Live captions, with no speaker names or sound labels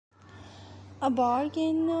A bar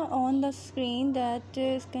can on the screen that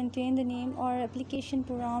contain the name or application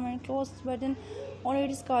program and close button on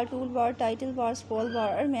it is called toolbar, title bar, scroll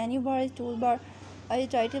bar, or menu bar is toolbar. A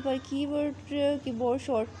title bar keyboard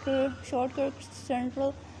shortcut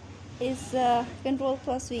central is control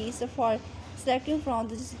plus V is for selecting from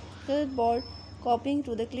the clipboard, copying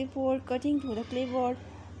to the clipboard, cutting to the clipboard,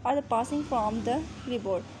 or the passing from the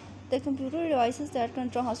clipboard. The computer devices that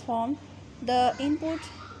can transform the input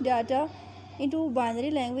data into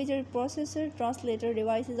binary language or processor, translator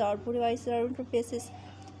devices, output devices, or interfaces.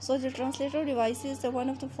 So the translator device is the one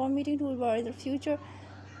of the formatting toolbar in the feature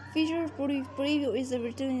preview is the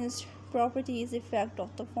written property is the effect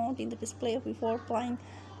of the font in the display before applying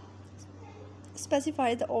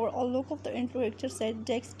specify the overall look of the interactive set.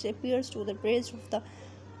 Text appears to the bridge of the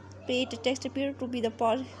page. The text appears to be the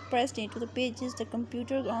part pressed into the pages. The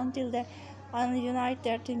computer until the unit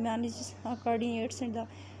that manages coordinates and the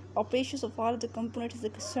operations of all the components is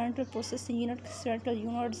the central processing unit, central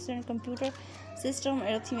unit, and computer system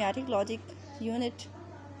arithmetic logic unit.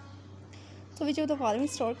 So which of the following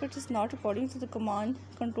shortcut is not according to the command?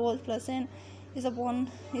 Control plus N is opening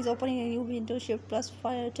a new window. Shift plus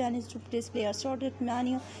 10 is to display a shortcut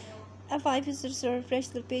menu. F5 is to refresh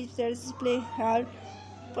the page. There is display help.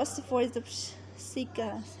 Plus 4 is the seek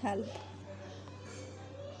help.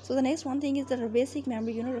 So the next one thing is that the basic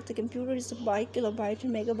memory unit of the computer is the byte, kilobyte,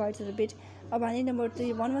 and megabytes is a bit. A binary number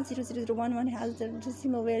 110011 has the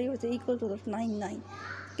decimal value is equal to the 99.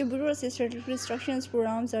 Computer assisted instructions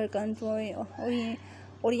programs are control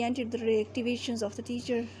oriented the activations of the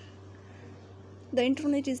teacher. The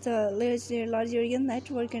internet is the large area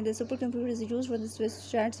network, and the supercomputer is used for the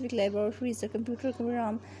scientific laboratories. The computer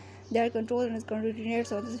program that controls and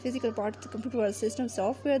coordinates on the physical part of the computer system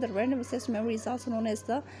software. The random access memory is also known as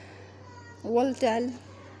the volatile.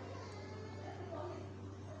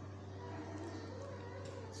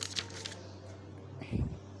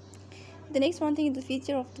 The next one thing is the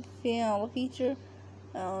feature of the feature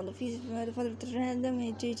for the random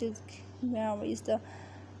memory is the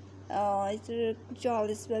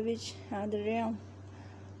Charles Babbage and the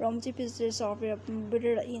RAM chip is the software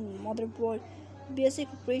embedded in motherboard. Basic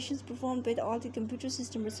operations performed by all the computer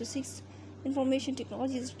systems. So 6 information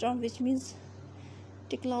technology is a term which means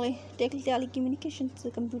telecommunications.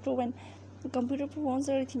 The computer when the computer performs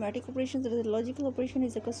the arithmetic operations, the logical operation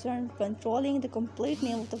is concerned controlling the complete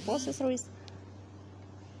name of the processor is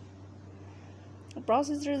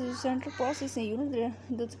the central processing unit.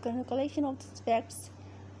 The collection of the facts.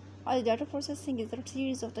 Data processing is a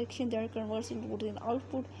series of actions that converts input and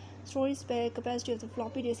output. Storage capacity of the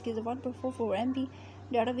floppy disk is 1.44 MB.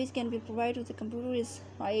 Data which can be provided to the computer is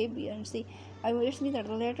A, B, and C. It means that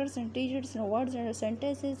the letters and digits and words and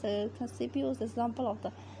sentences. CPU is the example of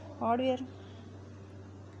the hardware.